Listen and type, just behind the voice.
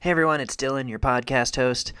Hey everyone, it's Dylan, your podcast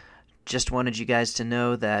host. Just wanted you guys to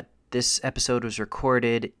know that this episode was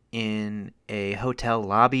recorded in a hotel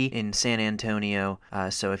lobby in San Antonio,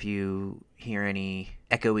 so if you hear any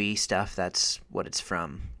echoey stuff, that's what it's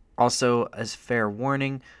from. Also, as fair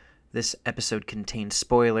warning, this episode contains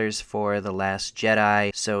spoilers for The Last Jedi,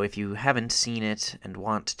 so if you haven't seen it and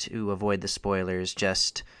want to avoid the spoilers,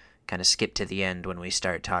 just kind of skip to the end when we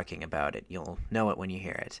start talking about it. You'll know it when you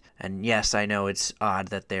hear it. And yes, I know it's odd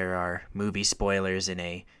that there are movie spoilers in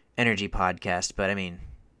a energy podcast, but I mean,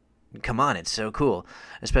 come on, it's so cool.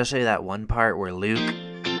 Especially that one part where Luke...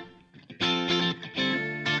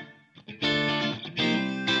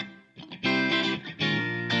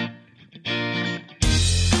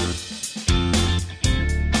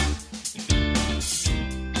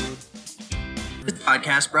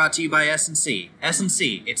 Podcast brought to you by S&C.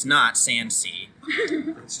 S&C, it's not Sand-C.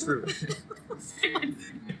 That's true.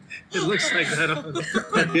 It looks like that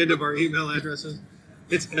at the end of our email addresses.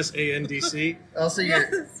 It's SANDC. Also,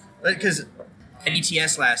 because at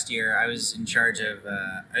ETS last year, I was in charge of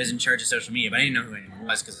social media, but I didn't know who anyone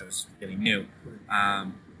was because I was really new.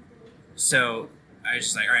 So I was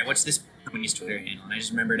just like, all right, what's this company's Twitter handle? And I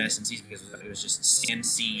just remembered S&C because it was just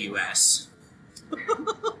Sand-C-US.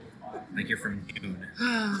 Like you're from Dune.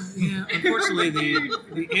 Yeah, unfortunately,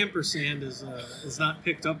 the ampersand is not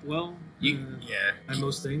picked up well. On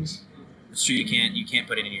most things. It's true. You can't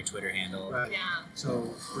put it in your Twitter handle. Right. Yeah.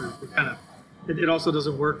 So we're kind of. It also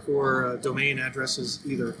doesn't work for domain addresses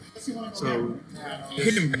either. So you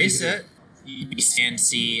could embrace it. You'd be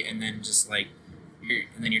Sand-C, and then just like and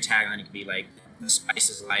then your tagline could be like "The Spice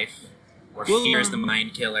is Life" or "Fear is the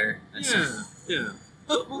Mind Killer." Yeah.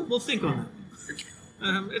 We'll think on that.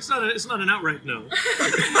 It's not an outright no.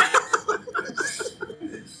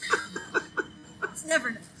 It's never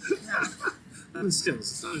no. Even still,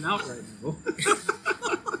 it's not an outright no.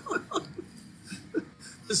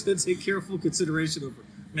 It's going to take careful consideration over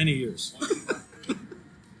many years.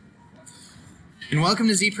 And welcome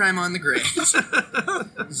to Z Prime on the Grid. This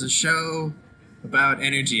is a show about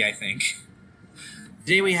energy, I think.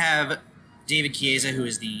 Today we have David Chiesa, who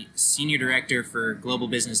is the Senior Director for Global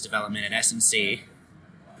Business Development at S&C.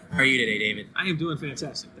 How are you today, David? I am doing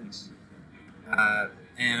fantastic, thanks.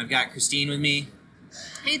 And I've got Christine with me.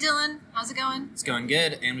 Hey Dylan, how's it going? It's going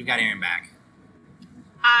good, and we've got Aaron back.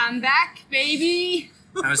 I'm back, baby!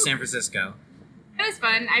 How was San Francisco? It was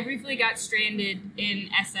fun. I briefly got stranded in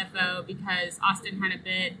SFO because Austin had a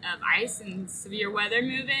bit of ice and severe weather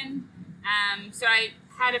moving. So I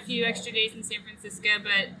had a few extra days in San Francisco,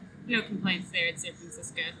 but no complaints there at San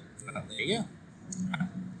Francisco. Oh, there you go.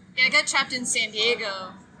 Yeah, I got trapped in San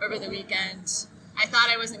Diego over the weekend. I thought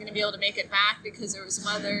I wasn't going to be able to make it back because there was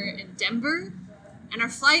weather in Denver, and our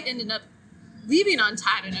flight ended up leaving on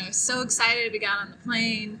time, and I was so excited. We got on the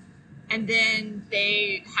plane, and then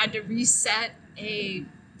they had to reset a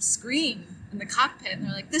screen in the cockpit, and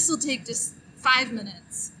they're like, this will take just 5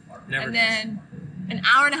 minutes. And then an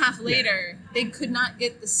hour and a half later, they could not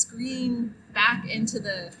get the screen back into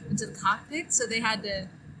the cockpit, so they had to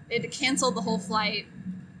cancel the whole flight.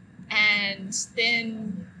 And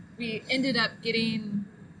then we ended up they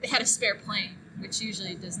had a spare plane, which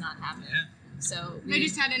usually does not happen. Yeah. So I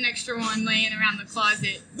just had an extra one laying around the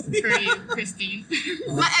closet for you, Christine.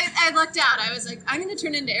 I lucked out. I was like, I'm going to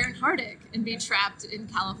turn into Aaron Hardick and be trapped in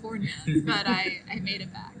California, but I made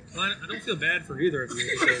it back. Well, I don't feel bad for either of you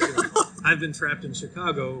because I've been trapped in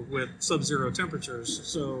Chicago with sub-zero temperatures.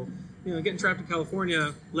 So, getting trapped in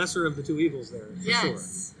California, lesser of the two evils there, for sure.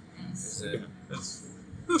 Yes. Yeah, that's...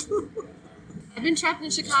 I've been trapped in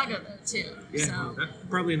Chicago, though, too. Yeah, so.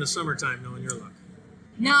 Probably in the summertime, knowing your luck.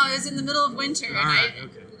 No, it was in the middle of winter. All right,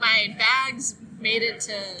 okay. My bags made it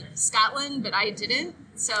to Scotland, but I didn't.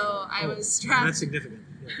 So I was trapped that's significant.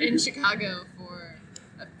 Yeah. in Chicago for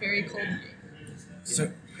a very cold week.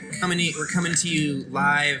 So we're coming to you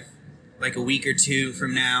live like a week or two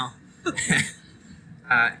from now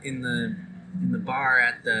in the bar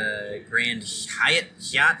at the Grand Hyatt.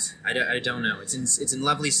 I don't know. It's in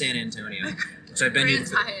lovely San Antonio, which I've been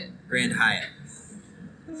to. Grand Hyatt.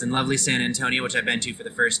 It's in lovely San Antonio, which I've been to for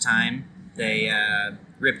the first time. They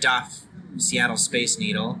ripped off Seattle Space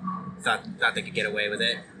Needle. Thought they could get away with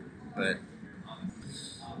it, but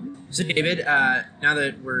so David, now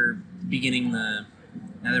that we're beginning the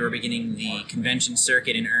convention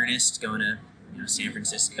circuit in earnest, going to San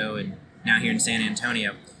Francisco and now here in San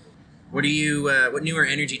Antonio, what newer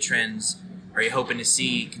energy trends are you hoping to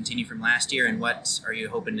see continue from last year, and what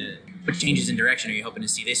changes in direction are you hoping to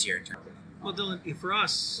see this year? Well, Dylan, for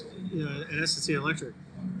us, at S&C Electric,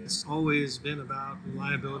 it's always been about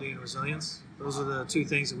reliability and resilience. Those are the two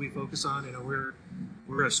things that we focus on. We're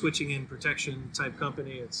We're a switching and protection type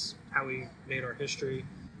company. It's how we made our history.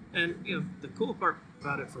 And the cool part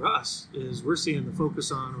about it for us is we're seeing the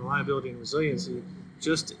focus on reliability and resiliency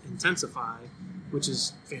just intensify, which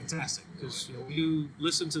is fantastic. Because you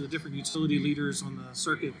listen to the different utility leaders on the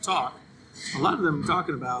circuit talk, a lot of them are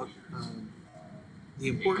talking about the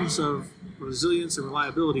importance of resilience and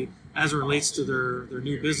reliability as it relates to their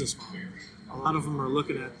new business model. A lot of them are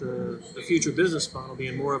looking at the future business model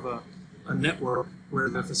being more of a network where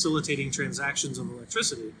they're facilitating transactions of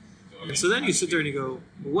electricity. And so then you sit there and you go,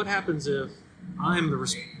 well, what happens if I'm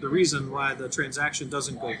the reason why the transaction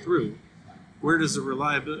doesn't go through? Where does the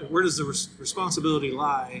responsibility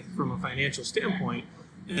lie from a financial standpoint?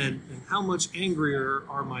 And how much angrier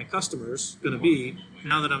are my customers going to be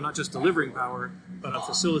now that I'm not just delivering power, but I'm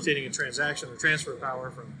facilitating a transaction or transfer of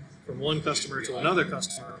power from one customer to another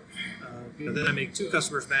customer? Then I make two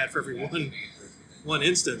customers mad for every one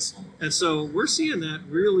instance. And so we're seeing that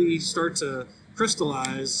really start to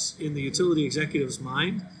crystallize in the utility executive's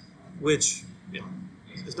mind, which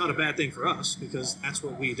is not a bad thing for us because that's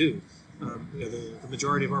what we do. The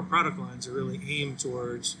majority of our product lines are really aimed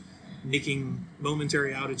towards making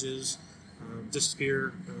momentary outages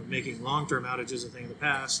disappear, making long-term outages a thing of the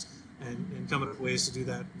past, and coming up with ways to do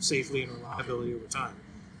that safely and reliability over time.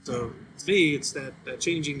 So to me, it's that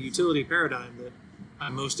changing utility paradigm that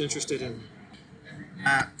I'm most interested in.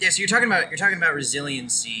 So you're talking about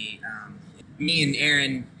resiliency. Me and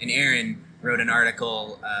Aaron wrote an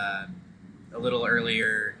article a little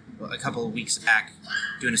earlier, a couple of weeks back,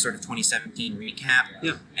 doing a sort of 2017 recap.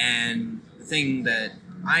 Yeah. And the thing that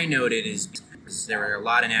I noted is there were a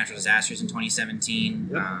lot of natural disasters in 2017.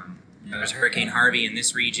 Yep. There was Hurricane Harvey in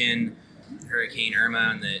this region, Hurricane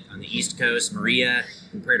Irma on the East Coast, Maria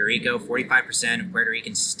in Puerto Rico. 45% of Puerto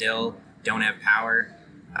Ricans still don't have power.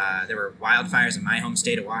 There were wildfires in my home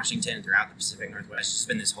state of Washington and throughout the Pacific Northwest. It's just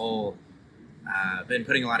been this whole, been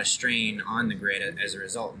putting a lot of strain on the grid as a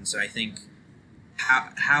result. And so I think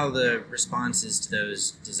how the responses to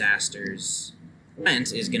those disasters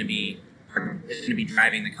went is going to be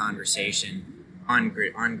driving the conversation on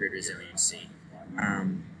grid resiliency.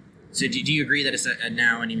 So do you agree that it's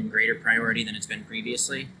now an even greater priority than it's been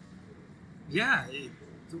previously? Yeah.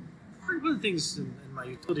 One of the things, and my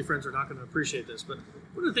utility friends are not going to appreciate this, but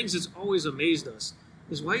one of the things that's always amazed us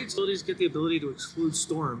is why utilities get the ability to exclude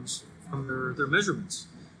storms from their measurements.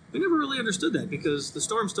 We never really understood that because the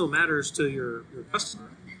storm still matters to your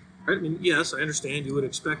customer. Right? I mean, yes, I understand you would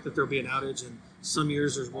expect that there'll be an outage, and some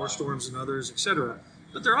years there's more storms than others, etc.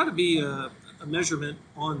 But there ought to be a measurement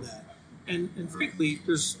on that. And frankly,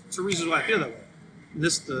 there's some reasons why I feel that way. And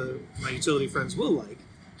this, my utility friends will like.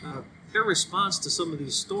 Their response to some of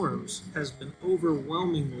these storms has been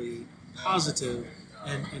overwhelmingly positive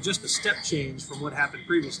and just a step change from what happened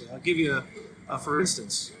previously. I'll give you for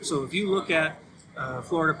instance. So if you look at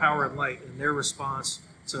Florida Power and Light and their response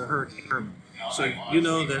to Hurricane Irma, so you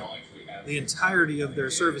know that the entirety of their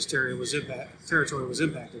service territory was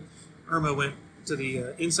impacted. Irma went to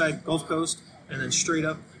the inside Gulf Coast and then straight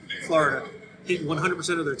up Florida, hit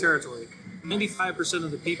 100% of their territory. 95%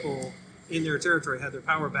 of the people in their territory had their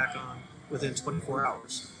power back on within 24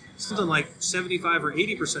 hours. Something like 75 or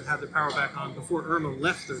 80% had their power back on before Irma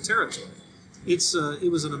left their territory.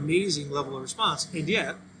 It was an amazing level of response, and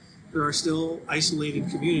yet there are still isolated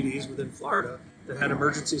communities within Florida that had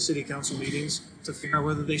emergency city council meetings to figure out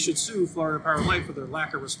whether they should sue Florida Power and Light for their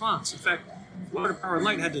lack of response. In fact, Florida Power and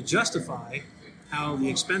Light had to justify how the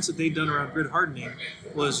expense that they'd done around grid hardening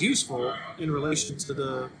was useful in relation to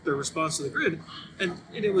their response to the grid, and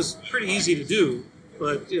it was pretty easy to do.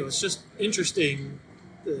 But it's just interesting.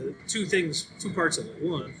 Two parts of it.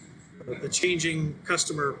 One, the changing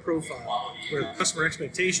customer profile, where the customer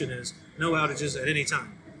expectation is no outages at any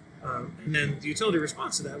time, and then the utility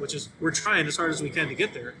response to that, which is we're trying as hard as we can to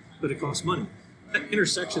get there, but it costs money. That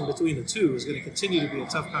intersection between the two is going to continue to be a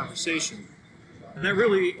tough conversation. And that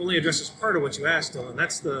really only addresses part of what you asked, Dylan.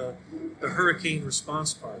 That's the hurricane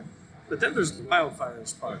response part. But then there's the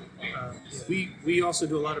wildfires part. We also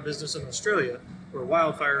do a lot of business in Australia where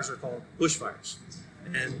wildfires are called bushfires.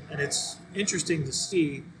 And it's interesting to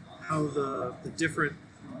see how the different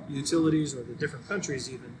utilities or the different countries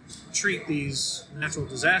even treat these natural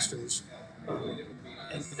disasters. And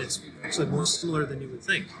it's actually more similar than you would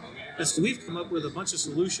think. And so we've come up with a bunch of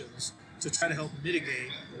solutions to try to help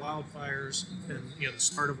mitigate wildfires and the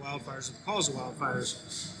start of wildfires and the cause of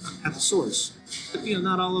wildfires at the source. But,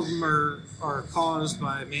 not all of them are caused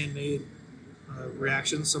by man-made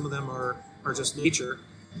reactions. Some of them are just nature.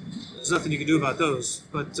 There's nothing you can do about those.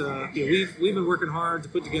 But we've been working hard to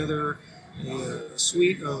put together a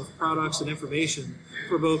suite of products and information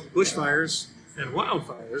for both bushfires and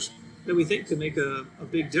wildfires that we think could make a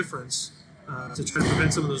big difference to try to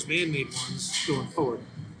prevent some of those man-made ones going forward.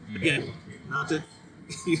 Again, not that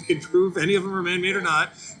you can prove any of them are man-made or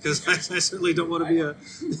not, because I certainly don't want to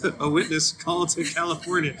be a witness called to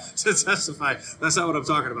California to testify. That's not what I'm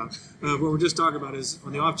talking about. What we're just talking about is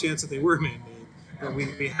on the off chance that they were man-made, that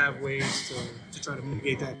we have ways to try to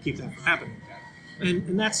mitigate that and keep that from happening.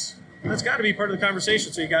 And that's got to be part of the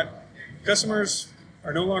conversation. So you got customers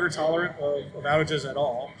are no longer tolerant of outages at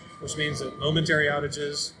all, which means that momentary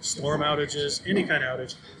outages, storm outages, any kind of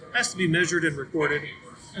outage has to be measured and recorded.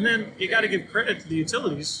 And then you got to give credit to the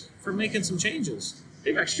utilities for making some changes.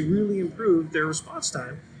 They've actually really improved their response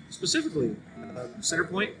time. Specifically,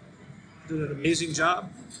 Centerpoint did an amazing job,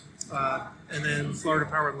 and then Florida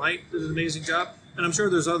Power and Light did an amazing job. And I'm sure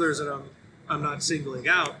there's others that I'm not singling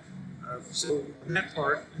out. So that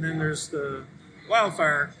part, and then there's the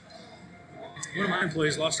wildfire. One of my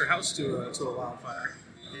employees lost her house to a wildfire.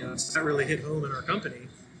 It's not really hit home in our company.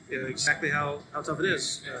 Exactly how tough it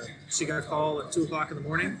is. She got a call at 2 o'clock in the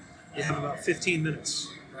morning. You have about 15 minutes.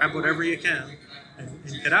 Grab whatever you can and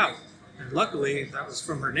get out. And luckily, that was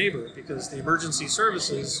from her neighbor, because the emergency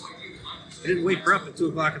services, they didn't wake her up at 2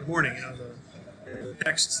 o'clock in the morning. The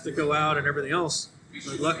texts that go out and everything else.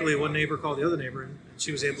 But luckily, one neighbor called the other neighbor, and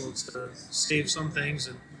she was able to save some things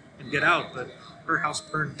and get out. But her house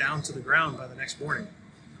burned down to the ground by the next morning.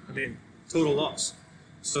 I mean, total loss.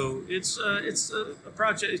 So it's a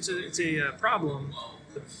project. It's a problem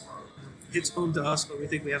that hits home to us, but we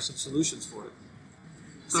think we have some solutions for it.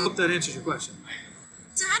 So I hope that answers your question.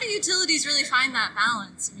 So how do utilities really find that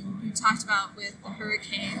balance? I mean, you talked about with the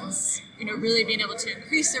hurricanes, really being able to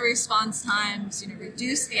increase the response times,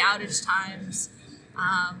 reduce the outage times.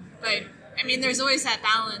 But I mean, there's always that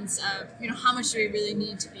balance of, how much do we really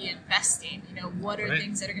need to be investing? What are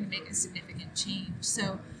things that are going to make a significant change?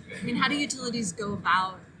 So, I mean, how do utilities go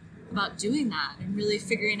about doing that and really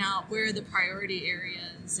figuring out where are the priority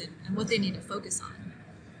areas and what they need to focus on?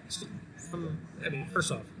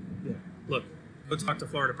 First off, look, go talk to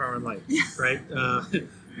Florida Power and Light, Yeah. right?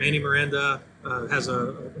 Manny Miranda has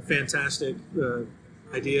a fantastic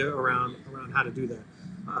idea around how to do that.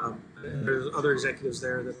 And there's other executives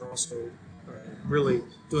there that are also really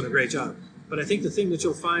doing a great job. But I think the thing that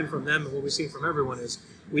you'll find from them and what we've seen from everyone is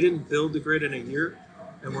we didn't build the grid in a year,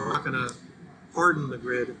 and we're not going to harden the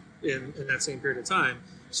grid in that same period of time.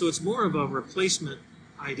 So it's more of a replacement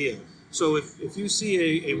idea. So if you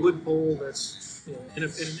see a wood pole that's in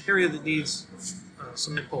an area that needs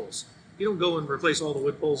cement poles, you don't go and replace all the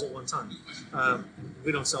wood poles at one time.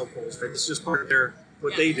 We don't sell poles, right? It's just part of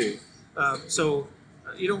what they do. So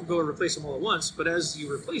you don't go and replace them all at once, but as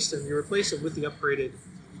you replace them with the upgraded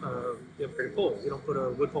pole. You don't put a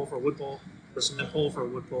wood pole for a wood pole, a cement pole for a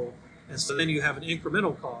wood pole. And so then you have an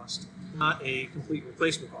incremental cost, not a complete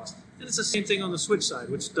replacement cost. And it's the same thing on the switch side,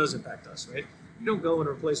 which does impact us, right? You don't go and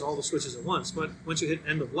replace all the switches at once, but once you hit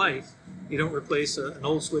end of life, you don't replace an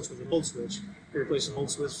old switch with an old switch. You replace an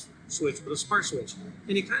old switch with a smart switch.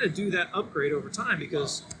 And you kind of do that upgrade over time,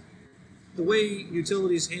 because the way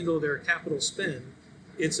utilities handle their capital spend,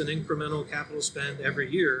 it's an incremental capital spend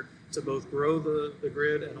every year to both grow the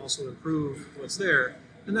grid and also improve what's there.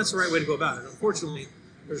 And that's the right way to go about it. Unfortunately,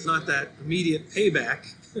 there's not that immediate payback,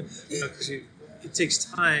 because it takes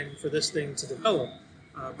time for this thing to develop.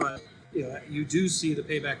 But you do see the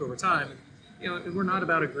payback over time. And we're not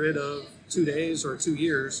about a grid of 2 days or 2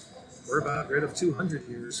 years. We're about a grid of 200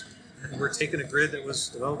 years. And we're taking a grid that was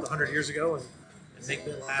developed 100 years ago and making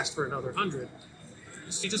it last for another 100.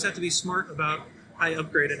 So you just have to be smart about how you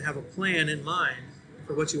upgrade and have a plan in mind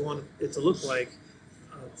for what you want it to look like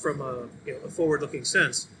from a forward-looking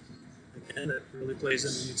sense. Again, that really plays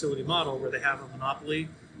into the utility model where they have a monopoly,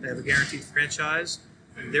 they have a guaranteed franchise,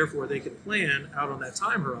 and therefore they can plan out on that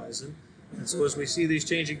time horizon. And so as we see these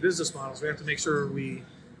changing business models, we have to make sure we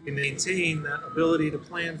maintain that ability to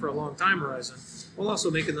plan for a long time horizon, while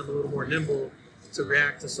also making them a little more nimble to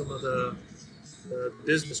react to some of the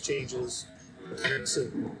business changes that we're going to see.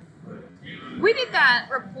 We did that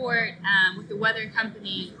report with the weather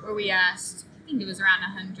company where we asked, I think it was around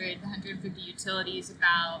 150 utilities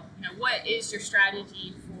about, what is your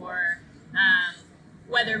strategy for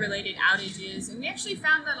weather-related outages? And we actually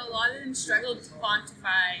found that a lot of them struggled to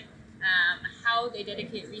quantify how they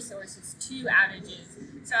dedicate resources to outages.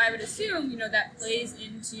 So I would assume, that plays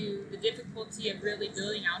into the difficulty of really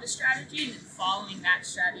building out a strategy and following that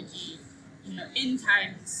strategy, in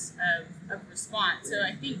times of response. So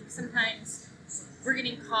I think sometimes we're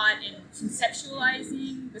getting caught in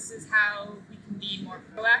conceptualizing, this is how we can can be more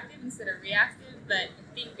proactive instead of reactive, but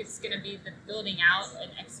I think it's going to be the building out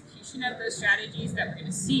and execution of those strategies that we're going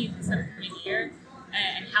to see this upcoming year,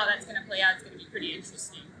 and how that's going to play out is going to be pretty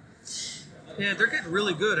interesting. Yeah, they're getting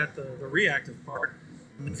really good at the reactive part.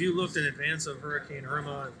 If you looked in advance of Hurricane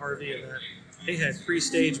Irma and Harvey and that, they had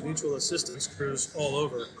pre-staged mutual assistance crews all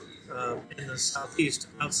over in the southeast,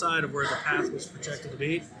 outside of where the path was projected to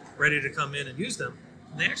be, ready to come in and use them.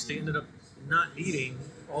 And they actually ended up not needing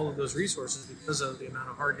all of those resources because of the amount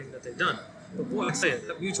of hardening that they've done. But boy, I say it,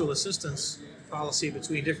 that mutual assistance policy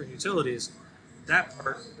between different utilities, that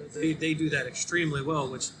part, they do that extremely well,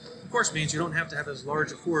 which of course means you don't have to have as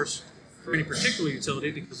large a force for any particular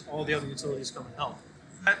utility because all the other utilities come and help.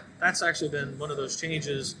 That's actually been one of those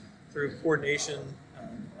changes through coordination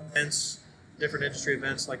events, different industry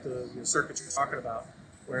events like the circuit you're talking about,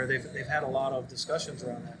 where they've had a lot of discussions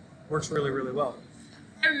around that. Works really, really well.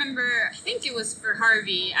 I remember, I think it was for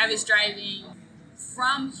Harvey, I was driving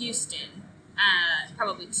from Houston,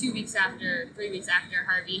 probably 3 weeks after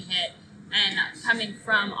Harvey hit, and coming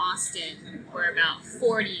from Austin were about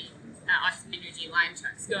 40 Austin Energy line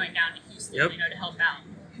trucks going down to Houston, to help out.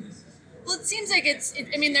 Well, it seems like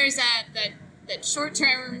there's that short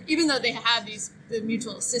term, even though they have the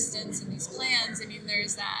mutual assistance and these plans,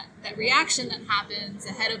 there's that reaction that happens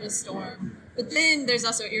ahead of a storm. But then there's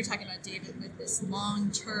also what you're talking about, David, with this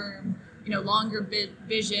long term, longer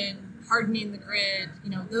vision, hardening the grid.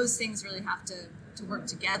 Those things really have to work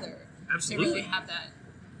together. Absolutely. To really have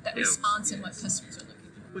that response and what customers are looking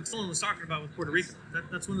for. What Dylan was talking about with Puerto Rico,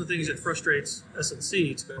 that's one of the things that frustrates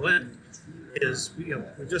SNC to no end, is we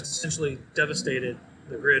just essentially devastated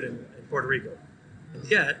the grid in Puerto Rico. And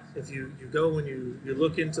yet, if you go and you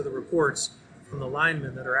look into the reports from the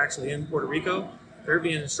linemen that are actually in Puerto Rico, they're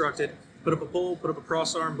being instructed, put up a pole, put up a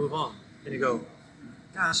cross arm, move on. And you go,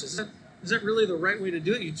 gosh, is that really the right way to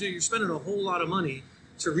do it? You're spending a whole lot of money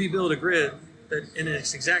to rebuild a grid that in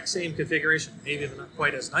its exact same configuration, maybe even not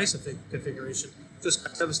quite as nice a configuration, just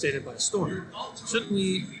got devastated by a storm. Shouldn't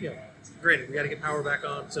we, granted, we got to get power back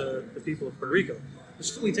on to the people of Puerto Rico, but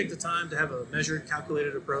shouldn't we take the time to have a measured,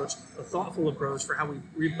 calculated approach, a thoughtful approach for how we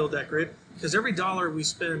rebuild that grid? Because every dollar we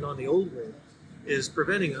spend on the old grid is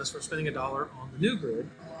preventing us from spending a dollar on the new grid,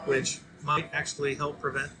 which might actually help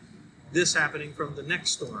prevent this happening from the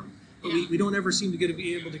next storm. But we don't ever seem to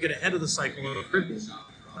be able to get ahead of the cycle of a grid.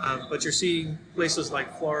 But you're seeing places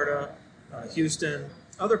like Florida, Houston,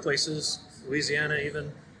 other places, Louisiana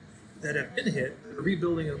even, that have been hit, are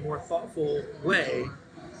rebuilding in a more thoughtful way.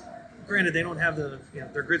 Granted, they don't have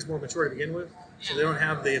their grid's more mature to begin with, so they don't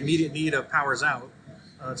have the immediate need of powers out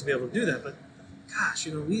to be able to do that. But gosh,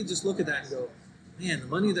 we just look at that and go, man, the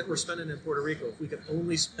money that we're spending in Puerto Rico, if we could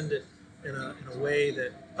only spend it in a way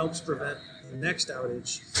that helps prevent the next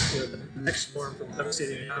outage, the next storm from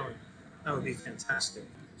devastating the island, that would be fantastic.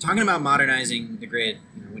 Talking about modernizing the grid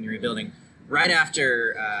when you're rebuilding, right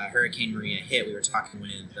after Hurricane Maria hit, we were talking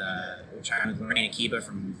with Lorraine Akiba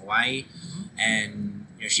from Hawaii, and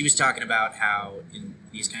she was talking about how in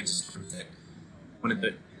these kinds of storms that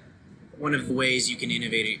one of the ways you can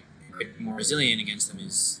innovate and more resilient against them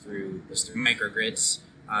is through microgrids,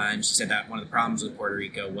 and she said that one of the problems with Puerto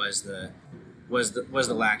Rico was the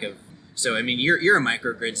lack of. So you're a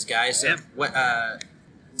microgrids guy. So what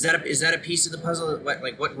is that a piece of the puzzle?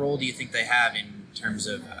 What role do you think they have in terms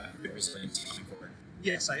of resiliency going forward?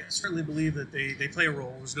 Yes, I certainly believe that they play a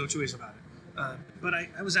role. There's no two ways about it. But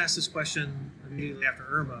I was asked this question immediately after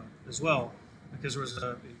Irma as well, because there was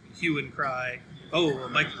a hue and cry,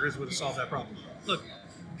 microgrids would have solved that problem. Look,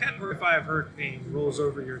 Category 5 hurricane rolls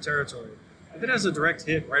over your territory. If it has a direct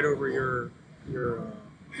hit right over your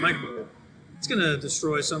microgrid, it's going to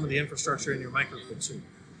destroy some of the infrastructure in your microgrid too.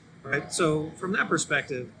 Right? So from that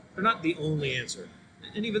perspective, they're not the only answer.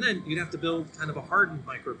 And even then, you'd have to build kind of a hardened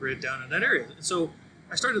microgrid down in that area. And so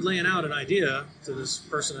I started laying out an idea to this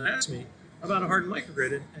person that asked me about a hardened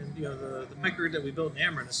microgrid. And the microgrid that we built in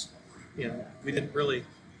Ameren, we didn't really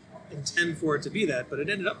intend for it to be that, but it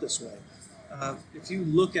ended up this way. If you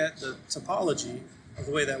look at the topology of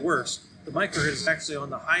the way that works, the microgrid is actually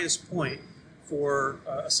on the highest point for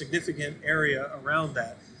a significant area around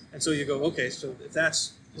that. And so you go, okay, so if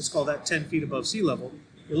that's, let's call that 10 feet above sea level,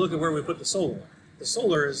 you look at where we put the solar. The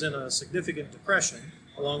solar is in a significant depression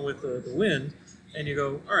along with the wind, and you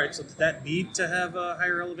go, all right, so did that need to have a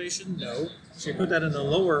higher elevation? No. So you put that in a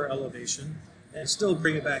lower elevation and still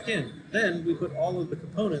bring it back in. Then we put all of the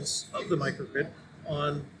components of the microgrid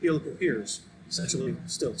on helical piers, essentially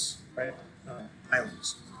stilts, right?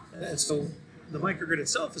 Islands. And so the microgrid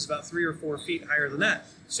itself is about 3 or 4 feet higher than that.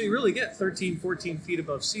 So you really get 13, 14 feet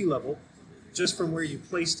above sea level just from where you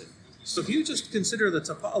placed it. So if you just consider the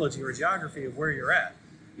topology or geography of where you're at,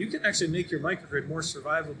 you can actually make your microgrid more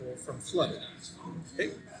survivable from flooding.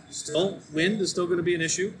 Okay? Still, wind is still going to be an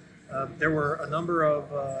issue. There were a number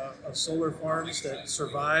of solar farms that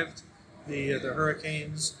survived the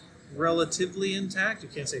hurricanes relatively intact. You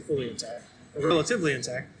can't say fully intact, but relatively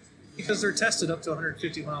intact, because they're tested up to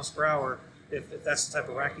 150 miles per hour if that's the type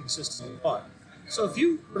of racking system you bought. So if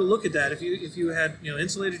you were to look at that, if you had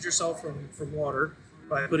insulated yourself from water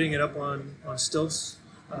by putting it up on stilts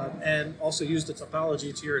and also used the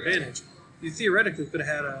topology to your advantage, you theoretically could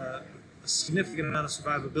have had a significant amount of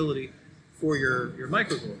survivability for your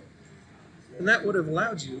microgrid. And that would have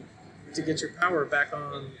allowed you to get your power back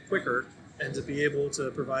on quicker and to be able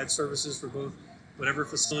to provide services for both whatever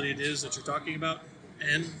facility it is that you're talking about,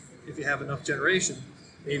 and if you have enough generation,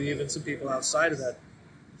 maybe even some people outside of that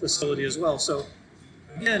facility as well. So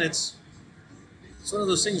again, it's one of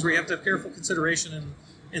those things where you have to have careful consideration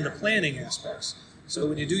in the planning aspects. So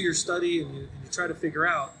when you do your study and you try to figure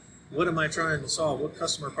out what am I trying to solve, what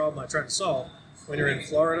customer problem am I trying to solve, when you're in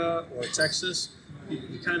Florida or Texas,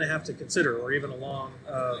 you kind of have to consider, or even along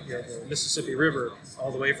the Mississippi River,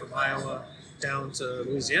 all the way from Iowa down to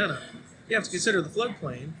Louisiana, you have to consider the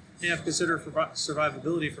floodplain. You have to consider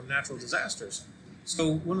survivability from natural disasters.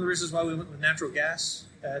 So one of the reasons why we went with natural gas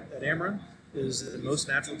at Ameren is that in most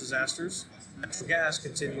natural disasters, natural gas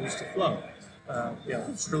continues to flow.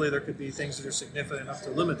 Surely there could be things that are significant enough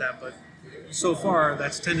to limit that, but so far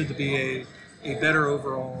that's tended to be a better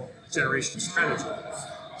overall generation strategy.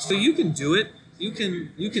 So you can do it, you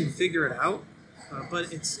can figure it out,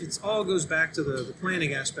 but it's all goes back to the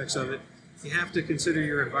planning aspects of it. You have to consider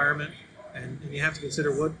your environment, and you have to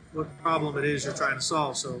consider what problem it is you're trying to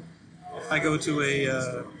solve. So if I go to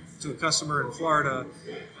a customer in Florida,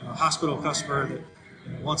 a hospital customer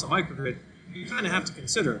that wants a microgrid, you kind of have to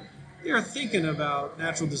consider they're thinking about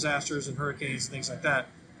natural disasters and hurricanes and things like that.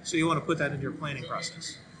 So you want to put that in your planning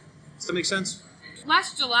process. Does that make sense?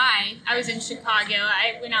 Last July, I was in Chicago.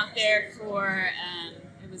 I went out there for,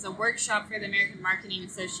 it was a workshop for the American Marketing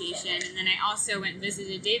Association, and then I also went and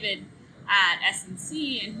visited David at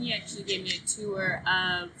SNC, and he actually gave me a tour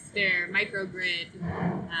of their microgrid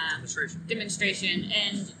demonstration.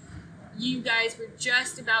 And you guys were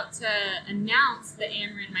just about to announce the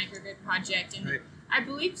Ameren microgrid project, and right. I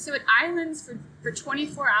believe so. It islands for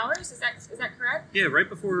 24 hours. Is that correct? Yeah. Right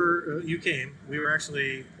before you came, we were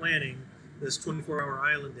actually planning this 24-hour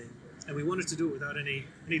islanding, and we wanted to do it without any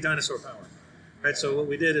dinosaur power. Right. So what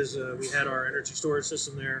we did is we had our energy storage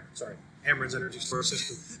system there. Sorry, Ameren's energy storage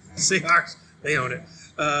system. Say ours. They own it.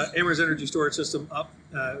 Ameren's energy storage system up.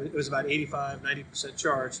 It was about 85-90%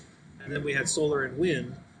 charged, and then we had solar and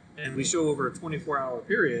wind, and we show over a 24-hour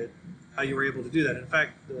period how you were able to do that. In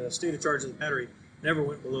fact, the state of charge of the battery never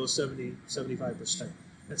went below 70-75%.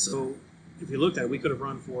 And so if you looked at it, we could have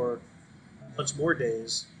run for a bunch more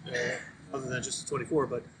days other than just the 24.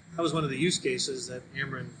 But that was one of the use cases that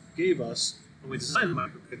Ameren gave us when we designed the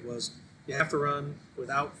microgrid, was you have to run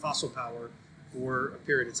without fossil power for a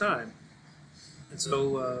period of time. And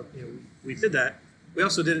so we did that. We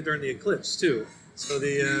also did it during the eclipse too. So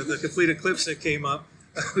the complete eclipse that came up,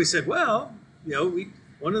 we said, well,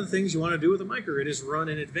 one of the things you want to do with a microgrid is run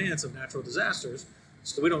in advance of natural disasters.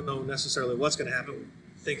 So we don't know necessarily what's going to happen. We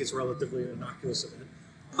think it's relatively an innocuous event,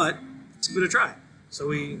 but it's a bit of a try. So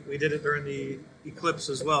we did it during the eclipse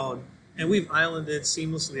as well. And we've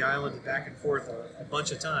seamlessly islanded back and forth a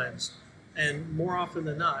bunch of times. And more often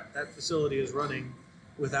than not, that facility is running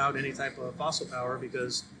without any type of fossil power,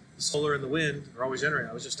 because the solar and the wind are always generating.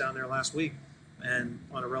 I was just down there last week, and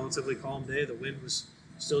on a relatively calm day, the wind was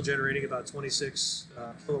still generating about 26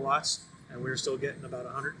 kilowatts, and we were still getting about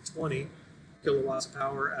 120 kilowatts of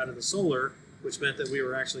power out of the solar, which meant that we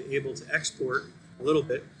were actually able to export a little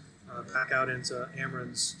bit back out into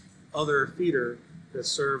Ameren's other feeder that's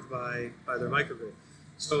served by their microgrid.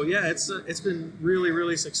 So yeah, it's been really,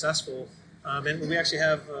 really successful. And we actually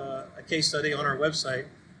have a case study on our website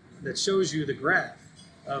that shows you the graph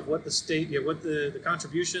of what the state, what the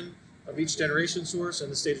contribution of each generation source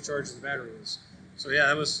and the state of charge of the battery is. So yeah,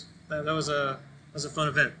 that was a fun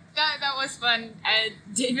event. That was fun.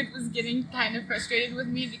 David was getting kind of frustrated with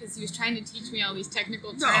me because he was trying to teach me all these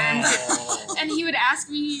technical terms, and he would ask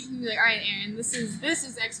me, he'd be like, "All right, Aaron, this is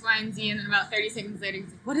X, Y, and Z," and then about 30 seconds later, he's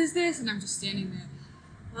like, "What is this?" And I'm just standing there.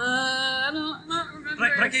 I don't remember.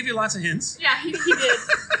 But I gave you lots of hints. Yeah, he did.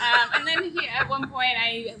 And then at one point,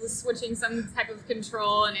 I was switching some type of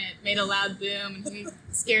control, and it made a loud boom, and he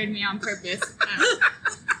scared me on purpose.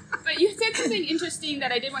 But you said something interesting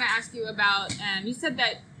that I did want to ask you about. You said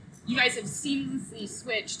that you guys have seamlessly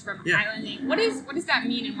switched from islanding. What does that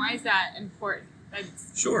mean, and why is that important?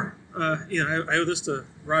 Sure. I owe this to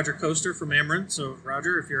Roger Coaster from Ameren. So,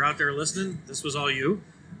 Roger, if you're out there listening, this was all you.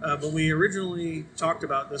 When we originally talked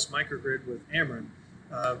about this microgrid with Ameren,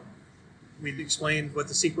 we explained what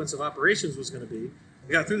the sequence of operations was going to be.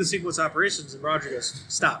 We got through the sequence of operations, and Roger goes,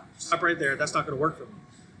 stop right there. That's not going to work for me.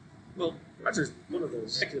 Well, Roger's one of the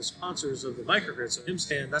executive sponsors of the microgrid, so him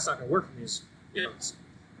saying that's not going to work for me is, it's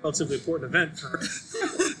a relatively important event for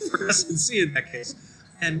SNC in that case.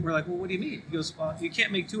 And we're like, well, what do you mean? He goes, well, you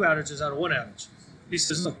can't make 2 outages out of 1 outage. He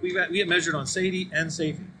says, look, we get measured on SAIDI and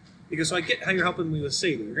SAFE. He goes, so I get how you're helping me with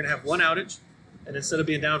SAIDI. You're going to have 1 outage, and instead of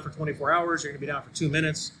being down for 24 hours, you're going to be down for 2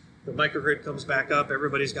 minutes. The microgrid comes back up,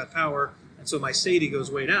 everybody's got power, and so my SAIDI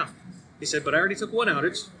goes way down. He said, but I already took 1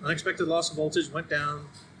 outage, unexpected loss of voltage, went down,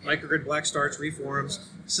 microgrid black starts, reforms.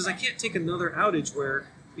 He says, I can't take another outage where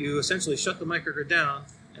you essentially shut the microgrid down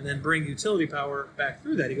and then bring utility power back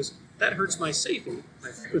through that. He goes, that hurts my SAFE, my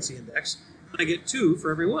frequency index. I get 2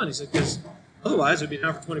 for every 1. He said, because otherwise it'd be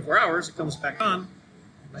down for 24 hours, it comes back on,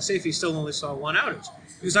 my SAFE still only saw 1 outage.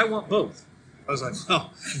 He goes, I want both. I was like,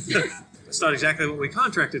 oh, that's not exactly what we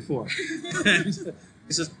contracted for. And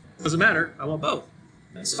he says, doesn't matter, I want both.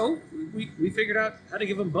 And so we figured out how to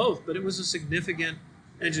give them both, but it was a significant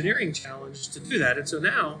engineering challenge to do that. And so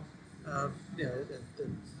now,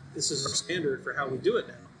 this is our standard for how we do it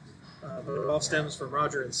now. But it all stems from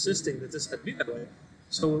Roger insisting that this had to be that way.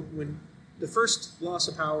 So when the first loss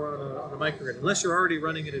of power on a microgrid, unless you're already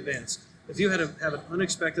running in advance, if you have an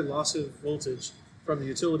unexpected loss of voltage from the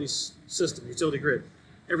utility system, utility grid,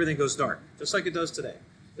 everything goes dark, just like it does today.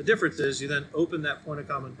 The difference is you then open that point of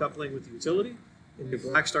common coupling with the utility, and you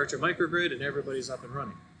black start your microgrid, and everybody's up and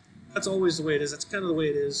running. That's always the way it is. That's kind of the way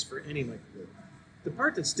it is for any microgrid. The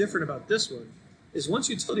part that's different about this one is once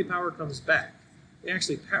utility power comes back, we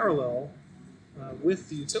actually parallel with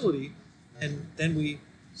the utility, and then we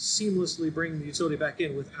seamlessly bring the utility back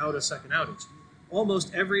in without a second outage.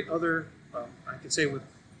 Almost every other, I could say with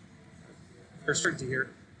certainty here,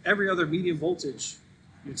 every other medium voltage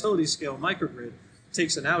utility scale microgrid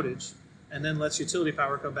takes an outage and then lets utility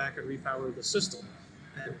power come back and repower the system.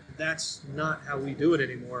 And that's not how we do it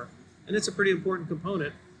anymore. And it's a pretty important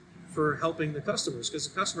component for helping the customers, because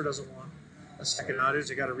the customer doesn't want a second outage.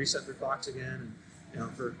 They got to reset their clocks again.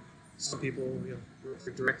 And for some people,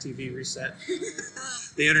 for DirecTV reset,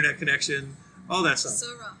 the internet connection, all that stuff.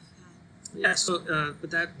 So rough. Yeah. So, but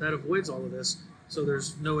that avoids all of this. So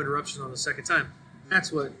there's no interruption on the second time.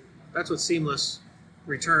 That's what seamless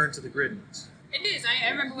return to the grid means. It is. I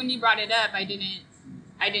remember when you brought it up, I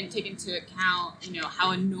didn't take into account,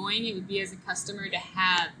 how annoying it would be as a customer to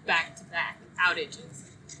have back-to-back outages.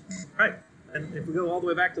 Right. And if we go all the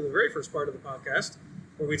way back to the very first part of the podcast,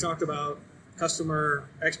 where we talked about customer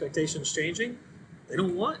expectations changing, they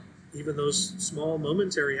don't want even those small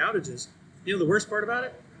momentary outages. The worst part about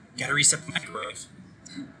it? Got to reset the microwave.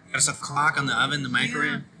 Got to set the clock on the oven, the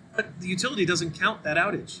microwave. Yeah. But the utility doesn't count that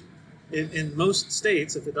outage. In most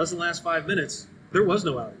states, if it doesn't last 5 minutes, there was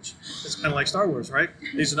no outage. It's kind of like Star Wars, right?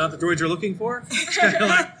 These are not the droids you're looking for. It's kind of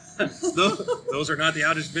like, those are not the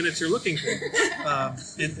outage minutes you're looking for.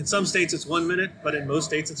 In some states, it's 1 minute, but in most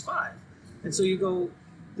states, it's 5. And so you go,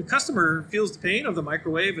 the customer feels the pain of the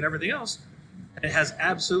microwave and everything else. And it has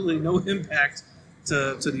absolutely no impact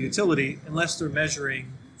to the utility unless they're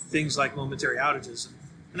measuring things like momentary outages.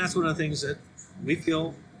 And that's one of the things that we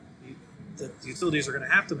feel that the utilities are going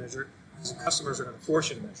to have to measure, because the customers are going to force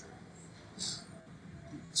you to measure.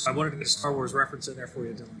 So I wanted to get a Star Wars reference in there for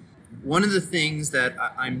you, Dylan. One of the things that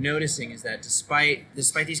I'm noticing is that despite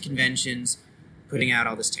these conventions putting out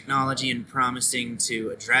all this technology and promising to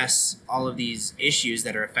address all of these issues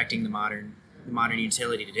that are affecting the modern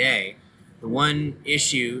utility today, the one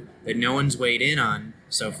issue that no one's weighed in on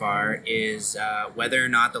so far is whether or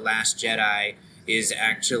not The Last Jedi is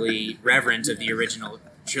actually reverent of the original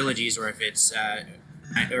trilogies, or if it's a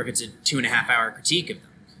 2.5 hour critique of them.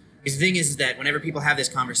 Because the thing is that whenever people have this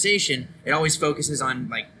conversation, it always focuses on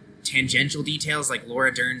like tangential details, like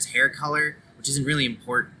Laura Dern's hair color, which isn't really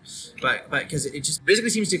important. But because it just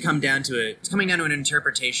basically seems to come down to an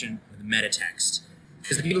interpretation of the meta text.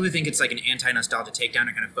 Because the people who think it's like an anti-nostalgia takedown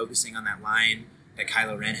are kind of focusing on that line that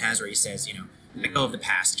Kylo Ren has, where he says, let go of the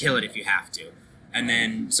past, kill it if you have to. And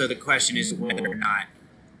then, so the question is whether or not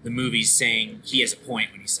the movie's saying he has a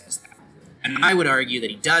point when he says that. And I would argue that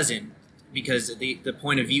he doesn't, because the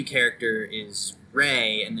point of view character is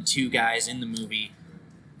Rey, and the two guys in the movie,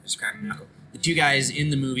 that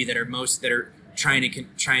are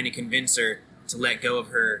trying to convince her to let go of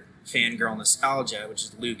her fangirl nostalgia, which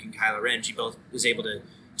is Luke and Kylo Ren. She both was able to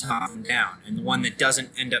talk them down, and the one that doesn't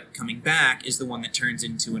end up coming back is the one that turns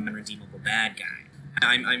into an unredeemable bad guy.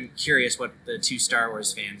 I'm curious what the two Star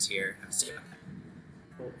Wars fans here have to say about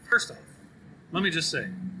that. Well, first off, let me just say,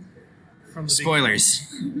 from the Spoilers.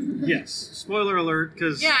 yes, spoiler alert.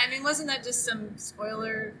 Because Yeah, I mean, wasn't that just some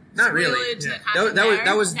spoiler? Not really. spoilage Yeah. that happened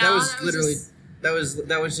That was there? No, literally just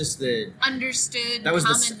that was just the understood that was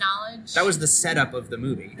common knowledge. that was the setup of the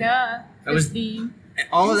movie. Duh. That was Christine.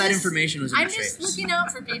 all of I'm that just- information was in I'm the just trailers. looking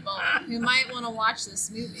out for people who might want to watch this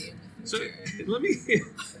movie in the so future. let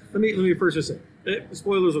me first just say,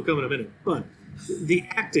 spoilers will come in a minute, but the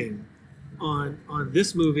acting on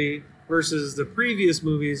this movie versus the previous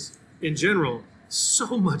movies in general,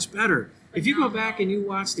 so much better. If you go back and you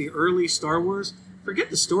watch the early Star Wars, forget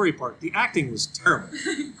the story part. The acting was terrible.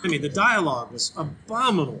 I mean, the dialogue was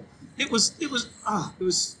abominable. It was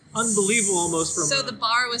unbelievable almost from. So the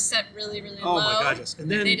bar was set really, really Oh low. my God, yes. And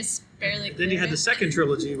then they just barely. Then you had the cleared second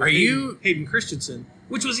trilogy with Hayden Christensen,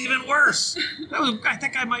 which was even worse. I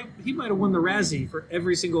think he might have won the Razzie for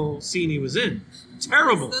every single scene he was in.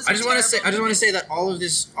 Terrible. Those I just want to say terrible. that all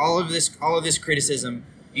of this criticism,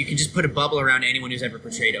 you can just put a bubble around anyone who's ever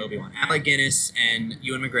portrayed Obi-Wan. Alec Guinness and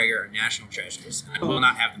Ewan McGregor are national treasures. I will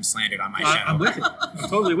not have them slandered on my show. I'm with you. I'm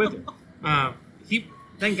totally with you.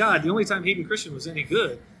 Thank God, the only time Hayden Christensen was any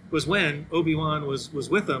good was when Obi-Wan was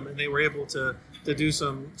with them, and they were able to do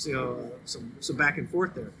some some back and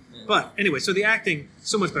forth there. Yeah. But anyway, so the acting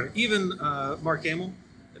so much better. Even Mark Hamill,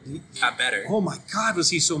 Got better. oh my God, was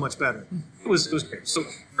he so much better? It was great. So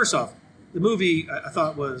first off, the movie I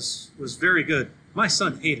thought was very good. My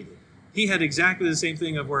son hated it. He had exactly the same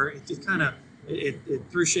thing of where it kind of it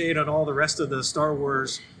threw shade on all the rest of the Star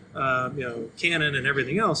Wars canon and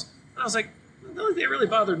everything else. And I was like, the only thing that really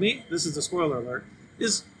bothered me, this is the spoiler alert,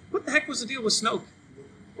 is what the heck was the deal with Snoke?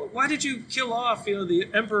 Why did you kill off the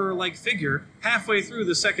Emperor-like figure halfway through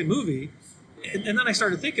the second movie? And then I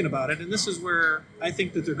started thinking about it, and this is where I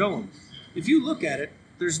think that they're going. If you look at it,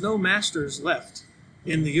 there's no masters left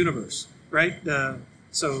in the universe, right?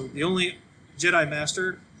 So the only Jedi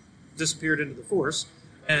master disappeared into the Force,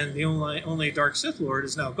 and the only Dark Sith Lord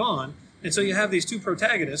is now gone. And so you have these two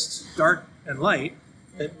protagonists, Dark and Light,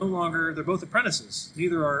 that no longer, they're both apprentices.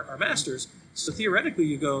 Neither are masters. So theoretically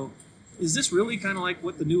you go, is this really kind of like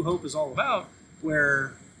what the New Hope is all about,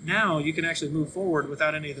 where now you can actually move forward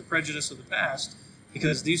without any of the prejudice of the past,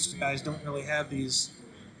 because these two guys don't really have these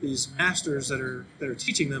masters that are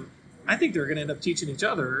teaching them. I think they're going to end up teaching each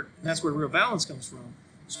other, and that's where real balance comes from.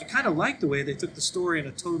 So I kind of like the way they took the story in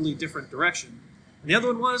a totally different direction. And the other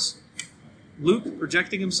one was Luke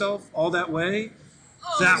projecting himself all that way.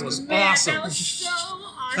 That was awesome. That was so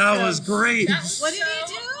awesome. That was great. What did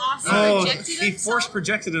he do? Awesome. Oh, projected he himself? force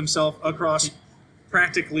projected himself across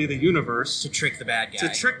practically the universe To trick the bad guy.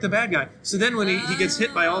 to trick the bad guy. So then when he gets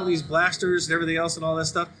hit by all these blasters and everything else and all that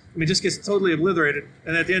stuff, I mean, just gets totally obliterated.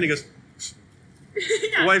 And at the end he goes,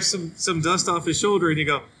 wipes some dust off his shoulder, and you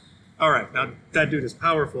go, all right, now that dude is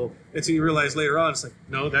powerful. Until you realize later on, it's like,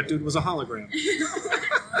 no, that dude was a hologram.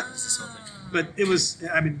 But it was,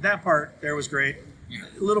 I mean, that part there was great. Yeah.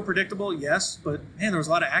 A little predictable, yes, but man, there was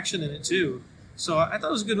a lot of action in it too. So I thought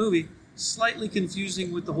it was a good movie. Slightly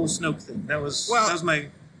confusing with the whole Snoke thing. That was my.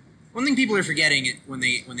 One thing people are forgetting when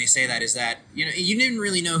they say that is that you didn't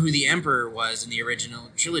really know who the Emperor was in the original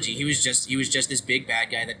trilogy. He was just this big bad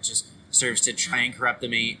guy that just serves to try and corrupt the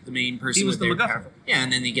main person. He was with the their MacGuffin. powerful. Yeah,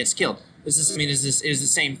 and then he gets killed. Is the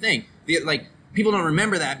same thing. People don't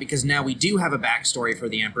remember that because now we do have a backstory for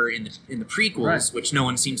the Emperor in the prequels, Right. which no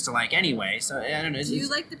one seems to like anyway. So I don't know. Do you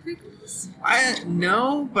like the prequels?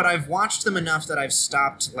 No, but I've watched them enough that I've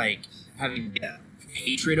stopped having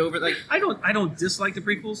hatred over I don't dislike the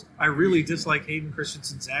prequels. I really dislike Hayden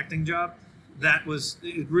Christensen's acting job.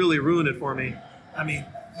 It really ruined it for me. I mean,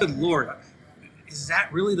 good Lord. Is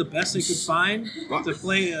that really the best they could find to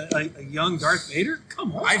play a young Darth Vader?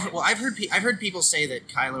 Come on. I've heard people say that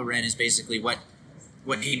Kylo Ren is basically what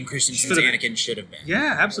Hayden Christensen's Should've been. Anakin should have been.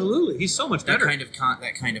 Yeah, absolutely. He's so much That better. kind of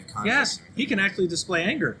conflict. Yes, he can actually display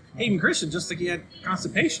anger. Hayden Christian, just like he had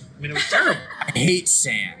constipation. I mean, it was terrible. I hate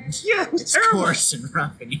sand. Yeah, it was It's terrible. coarse and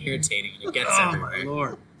rough and irritating, and it gets Oh everywhere. my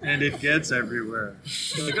Lord. And it gets everywhere.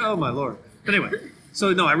 You're like, oh my Lord. But anyway,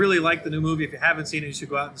 so no, I really like the new movie. If you haven't seen it, you should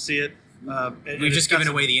go out and see it. We've just given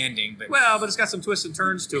away the ending, but Well, but it's got some twists and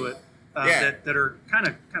turns to it Yeah. that are kind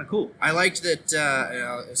of cool. I liked that.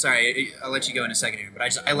 Sorry, I'll let you go in a second here,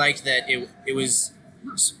 but I liked that it was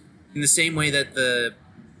in the same way that the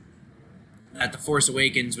Force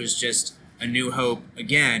Awakens was just a New Hope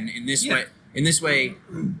again. In this way,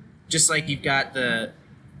 just like you've got the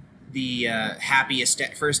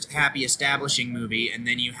first happy establishing movie, and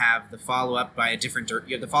then you have the follow up by a different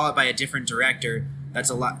director. That's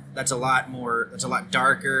a lot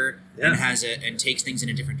darker. and takes things in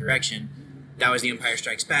a different direction. That was The Empire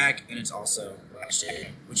Strikes Back, and it's also Last Jedi,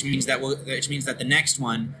 which means that the next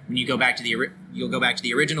one, when you go back to you'll go back to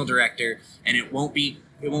the original director, and it won't be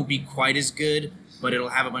quite as good, but it'll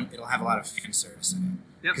have a lot of fan service in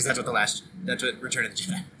it. Because that's what Return of the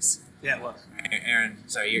Jedi is. Yeah, it was. Aaron,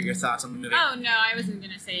 sorry, your thoughts on the movie? Oh, no, I wasn't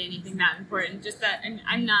going to say anything that important. Just that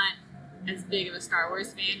I'm not as big of a Star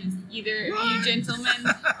Wars fan as either of you gentlemen,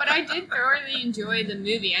 but I did thoroughly enjoy the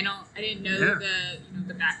movie. I didn't know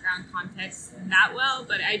the background context that well,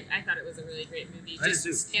 but I thought it was a really great movie, just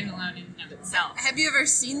standalone in and of itself. Have you ever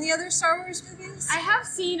seen the other Star Wars movies? I have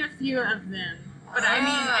seen a few of them. But I mean,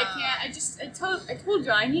 I told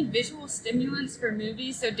you, I need visual stimulants for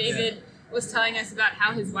movies, so David was telling us about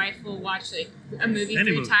how his wife will watch like a movie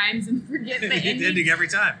three times and forget the ending every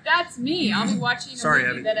time. That's me. I'll be watching a movie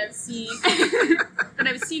Abby. that I've seen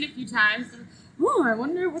a few times. Oh, I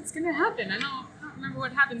wonder what's gonna happen. I don't remember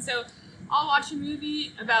what happened. So I'll watch a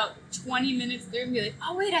movie about 20 minutes through and be like,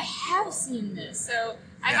 oh wait, I have seen this. So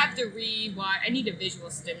I have to rewatch. I need a visual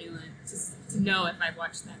stimulant to know if I've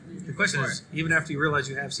watched that movie. The question is, even after you realize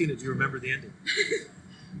you have seen it, do you remember the ending?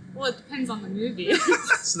 Well, it depends on the movie.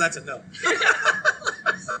 So that's a no.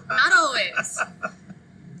 Not always.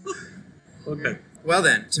 Okay. Well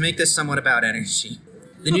then, to make this somewhat about energy,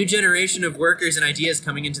 the new generation of workers and ideas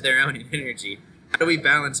coming into their own in energy. How do we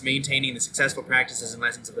balance maintaining the successful practices and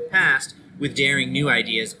lessons of the past with daring new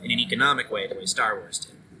ideas in an economic way, the way Star Wars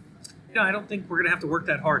did? I don't think we're going to have to work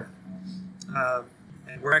that hard.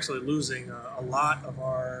 And we're actually losing a lot of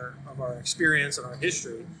our experience and our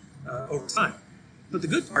history over time. But the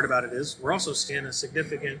good part about it is we're also seeing a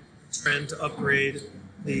significant trend to upgrade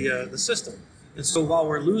the system. And so while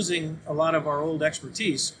we're losing a lot of our old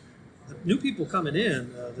expertise, the new people coming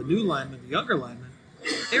in, the new linemen, the younger linemen,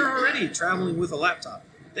 they're already traveling with a laptop.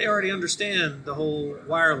 They already understand the whole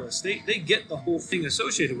wireless. They get the whole thing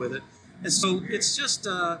associated with it. And so it's just,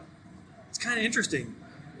 it's kind of interesting.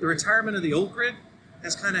 The retirement of the old grid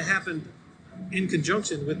has kind of happened in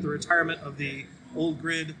conjunction with the retirement of the old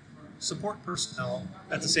grid support personnel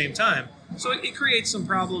at the same time. So it creates some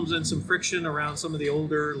problems and some friction around some of the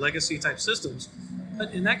older legacy type systems.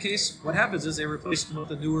 But in that case, what happens is they replace them with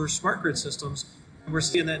the newer smart grid systems, and we're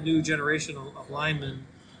seeing that new generation of linemen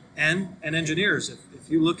and engineers. If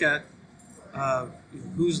you look at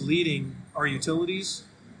who's leading our utilities,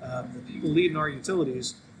 the people leading our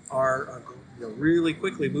utilities are really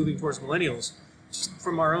quickly moving towards millennials. Just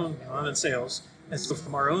from our own, I'm in sales, and so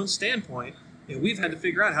from our own standpoint, we've had to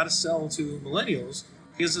figure out how to sell to millennials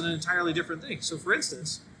is an entirely different thing. So for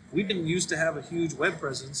instance, we didn't used to have a huge web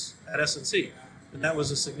presence at S&C, and that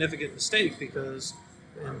was a significant mistake because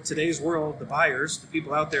in today's world, the buyers, the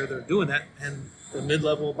people out there that are doing that, and the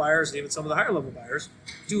mid-level buyers and even some of the higher level buyers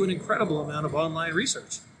do an incredible amount of online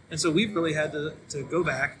research. And so we've really had to go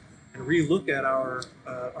back and relook at our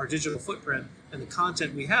digital footprint and the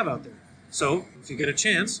content we have out there. So if you get a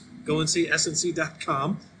chance, go and see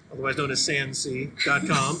snc.com, otherwise known as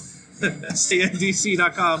SANC.com,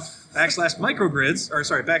 SANDC.com/microgrids, or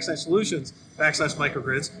sorry,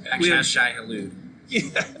 /solutions/microgrids. Shai Halud.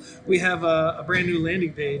 Yeah, we have a brand new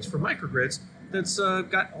landing page for microgrids that's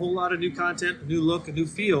got a whole lot of new content, a new look, a new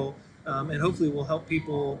feel, and hopefully will help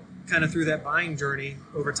people kind of through that buying journey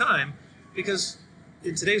over time, because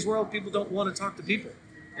in today's world, people don't want to talk to people.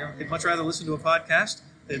 They'd much rather listen to a podcast.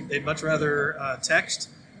 They'd much rather text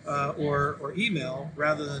or email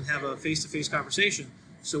rather than have a face-to-face conversation.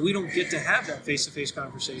 So we don't get to have that face-to-face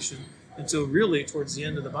conversation until really towards the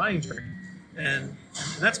end of the buying journey. And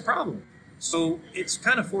that's a problem. So it's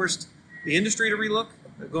kind of forced the industry to relook,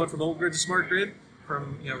 going from old grid to smart grid,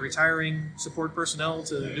 from retiring support personnel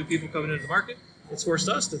to new people coming into the market. It's forced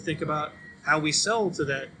us to think about how we sell to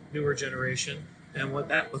that newer generation and what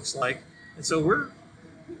that looks like. And so we're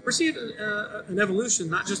seeing an evolution,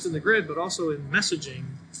 not just in the grid, but also in messaging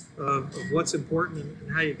of what's important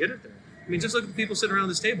and how you get it there. I mean, just look at the people sitting around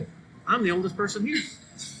this table. I'm the oldest person here.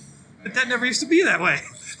 But that never used to be that way.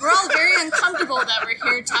 We're all very uncomfortable that we're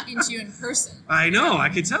here talking to you in person. I know, I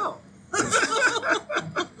can tell.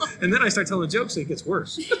 And then I start telling jokes and it gets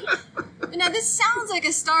worse. Now, this sounds like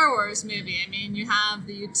a Star Wars movie. I mean, you have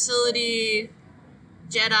the utility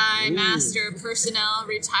Jedi Master personnel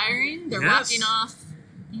retiring. They're walking off,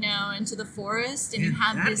 into the forest, and you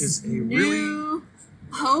have this new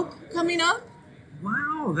hope coming up.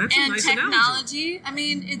 Wow, that's a nice technology. analogy. I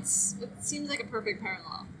mean, it seems like a perfect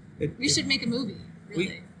parallel. We should make a movie,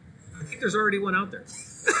 really. I think there's already one out there.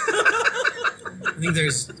 I think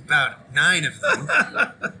there's about 9 of them.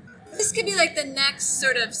 This could be like the next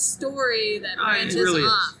sort of story that branches it really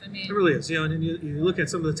off. Is. I mean, it really is. And you look at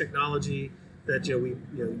some of the technology that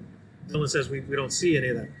Dylan says we don't see any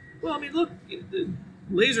of that. Well, I mean, look,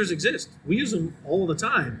 lasers exist. We use them all the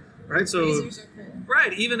time, right? So, Lasers are cool.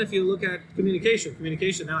 right, even if you look at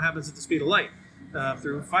communication now happens at the speed of light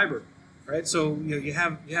through fiber, right? So you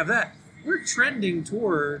have that. We're trending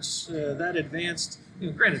towards that advanced.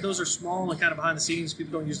 Granted, those are small and kind of behind the scenes.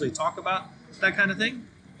 People don't usually talk about that kind of thing,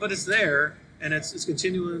 but it's there, and it's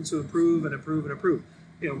continuing to improve and improve and improve.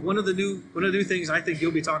 One of the new things I think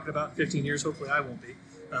you'll be talking about in 15 years. Hopefully, I won't be,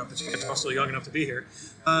 but you're also young enough to be here.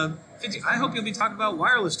 I hope you'll be talking about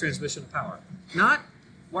wireless transmission of power, not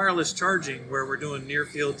wireless charging where we're doing near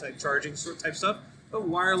field type charging type stuff, but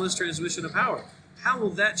wireless transmission of power. How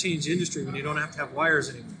will that change the industry when you don't have to have wires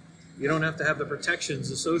anymore? You don't have to have the protections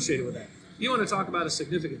associated with that. You want to talk about a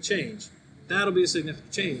significant change, that'll be a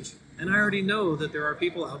significant change. And I already know that there are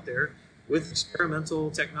people out there with experimental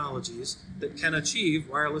technologies that can achieve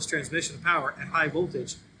wireless transmission of power at high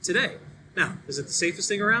voltage today. Now, is it the safest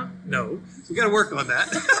thing around? No. We've got to work on that.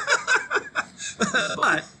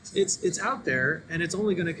 But it's out there, and it's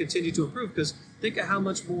only going to continue to improve, because think of how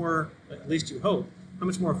much more, at least you hope, how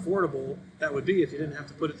much more affordable that would be if you didn't have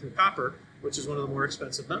to put it through copper, which is one of the more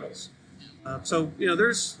expensive metals. So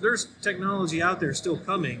there's technology out there still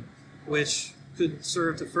coming, which could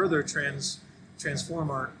serve to further transform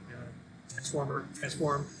our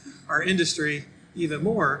industry even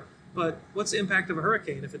more. But what's the impact of a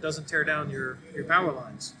hurricane if it doesn't tear down your power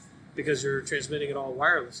lines because you're transmitting it all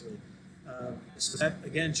wirelessly? So that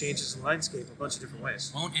again changes the landscape a bunch of different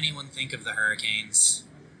ways. Won't anyone think of the hurricanes?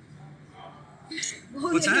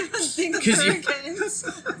 What's that? Think of 'Cause you- hurricanes.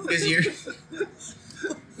 Because you're.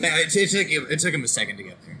 Yeah, it took him a second to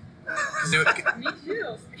get there. Me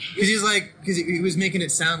too. Because he was making it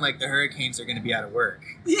sound like the hurricanes are going to be out of work.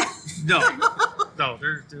 Yeah. No,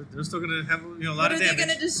 they're still going to have a lot What of are they damage. going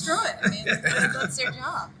to destroy? I mean, that's their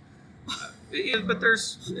job. Yeah, but there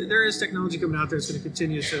is technology coming out there that's going to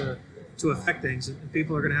continue to affect things, and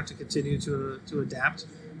people are going to have to continue to adapt,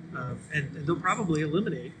 and they'll probably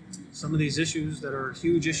eliminate some of these issues that are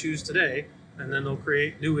huge issues today, and then they'll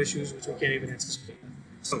create new issues which we can't even anticipate.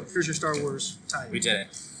 So here's your Star Wars tie. We did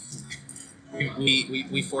it.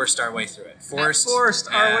 We forced our way through it. Forced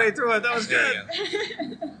our way through it. That was There good.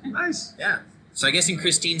 you go. Nice. Yeah. So I guess in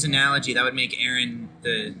Christine's analogy, that would make Aaron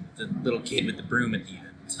the little kid with the broom at the end.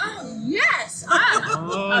 Oh, yes.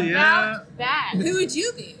 Oh yeah. About that. Who would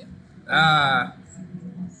you be? I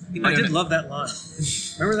did love that line.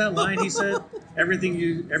 Remember that line he said? Everything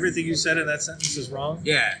you said in that sentence is wrong.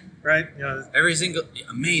 Yeah. Right. Every single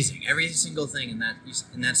thing in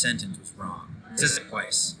that sentence was wrong. It says it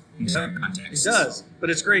twice in different He contexts. does, but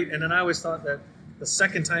it's great. And then I always thought that the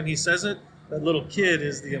second time he says it, that little kid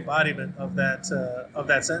is the embodiment of that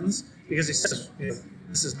sentence, because he says,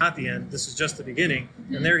 "This is not the end. This is just the beginning."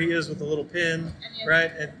 And there he is with the little pin,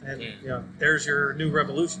 right? And there's your new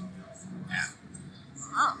revolution.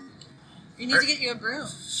 Wow. You need to get you a broom.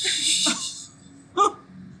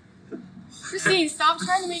 Christine, stop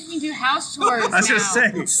trying to make me do house chores I was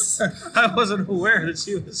now. gonna say, I wasn't aware that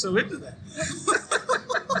she was so into that.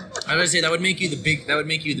 I would say that would make you the big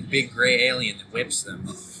gray alien that whips them.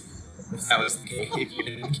 If that was the case, if you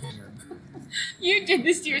didn't get her. You did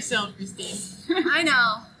this to yourself, Christine. I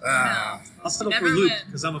know. I'll settle Never for Luke win.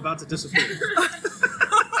 because I'm about to disappear.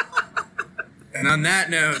 And on that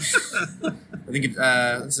note, I think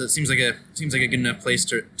it seems like a good enough place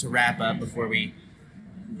to wrap up before we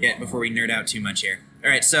nerd out too much here. All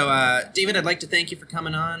right, so David, I'd like to thank you for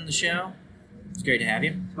coming on the show. It's great to have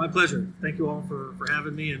you. My pleasure. Thank you all for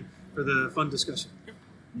having me and for the fun discussion.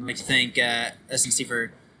 I'd like to thank SNC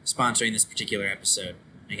for sponsoring this particular episode,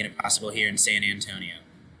 making it possible here in San Antonio.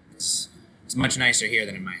 It's much nicer here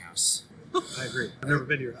than in my house. I agree. I've never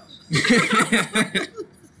been to your house.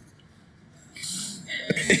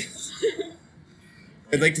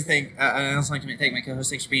 I'd like to thank. I'd also like to thank my co-host.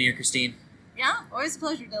 Thanks for being here, Christine. Yeah, always a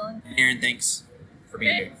pleasure, Dylan. And Aaron, thanks for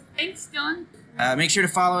being here. Thanks, Dylan. Make sure to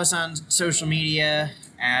follow us on social media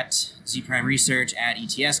at Z Prime Research, at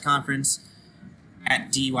ETS Conference,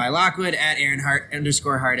 at DY Lockwood, at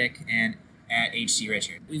Aaron_Hardick, and at HC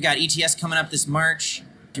Richard. We've got ETS coming up this March.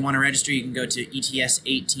 If you want to register, you can go to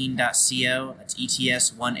ets18.co. That's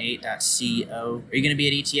ets18.co. Are you going to be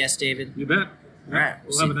at ETS, David? You bet. All right.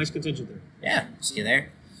 We'll have a nice contingent there. Yeah, see you there.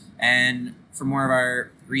 And for more of our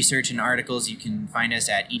research and articles, you can find us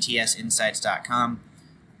at etsinsights.com.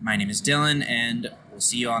 My name is Dylan, and we'll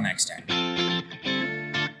see you all next time.